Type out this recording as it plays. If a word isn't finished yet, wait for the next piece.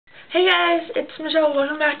Hey guys, it's Michelle.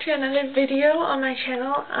 Welcome back to another video on my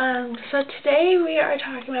channel. So today we are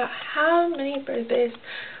talking about how many birthdays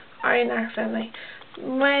are in our family.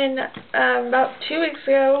 When about 2 weeks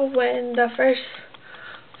ago, when the first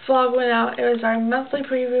vlog went out, it was our monthly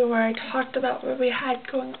preview where I talked about what we had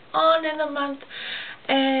going on in the month,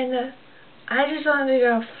 and I just wanted to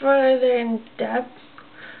go further in depth.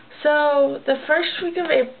 So the first week of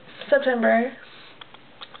September,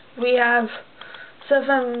 we have. So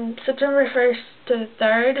from September 1st to the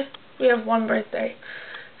 3rd, we have one birthday.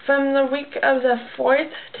 From the week of the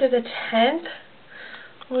 4th to the 10th,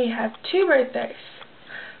 we have two birthdays.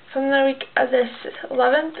 From the week of the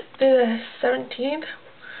 11th to the 17th,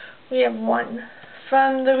 we have one.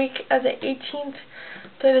 From the week of the 18th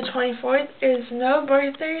to the 24th is no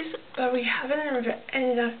birthdays, but we have an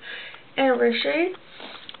anniversary.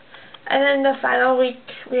 And then the final week,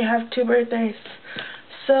 we have two birthdays.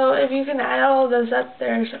 So if you can add all of those up,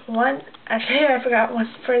 there's one. Actually, I forgot one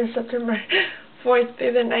for the September 4th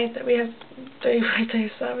through the 9th that we have 3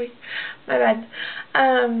 birthdays that week. My bad.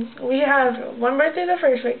 We have one birthday the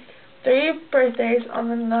first week, 3 birthdays on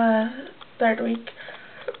the 3rd week,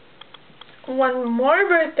 one more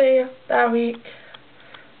birthday that week,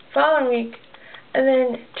 following week, and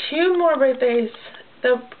then 2 more birthdays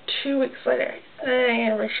the 2 weeks later, an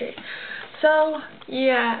anniversary. So,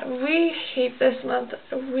 yeah, we hate this month.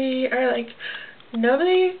 We are like,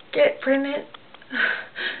 nobody get pregnant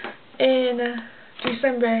in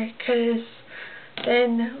December, because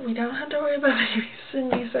then we don't have to worry about babies in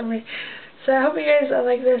December. So I hope you guys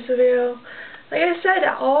like this video. Like I said,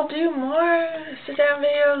 I'll do more sit-down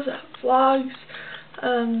videos, vlogs,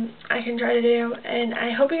 I can try to do. And I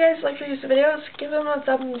hope you guys like these videos. Give them a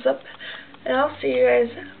thumbs up, and I'll see you guys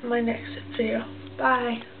in my next video.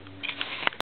 Bye.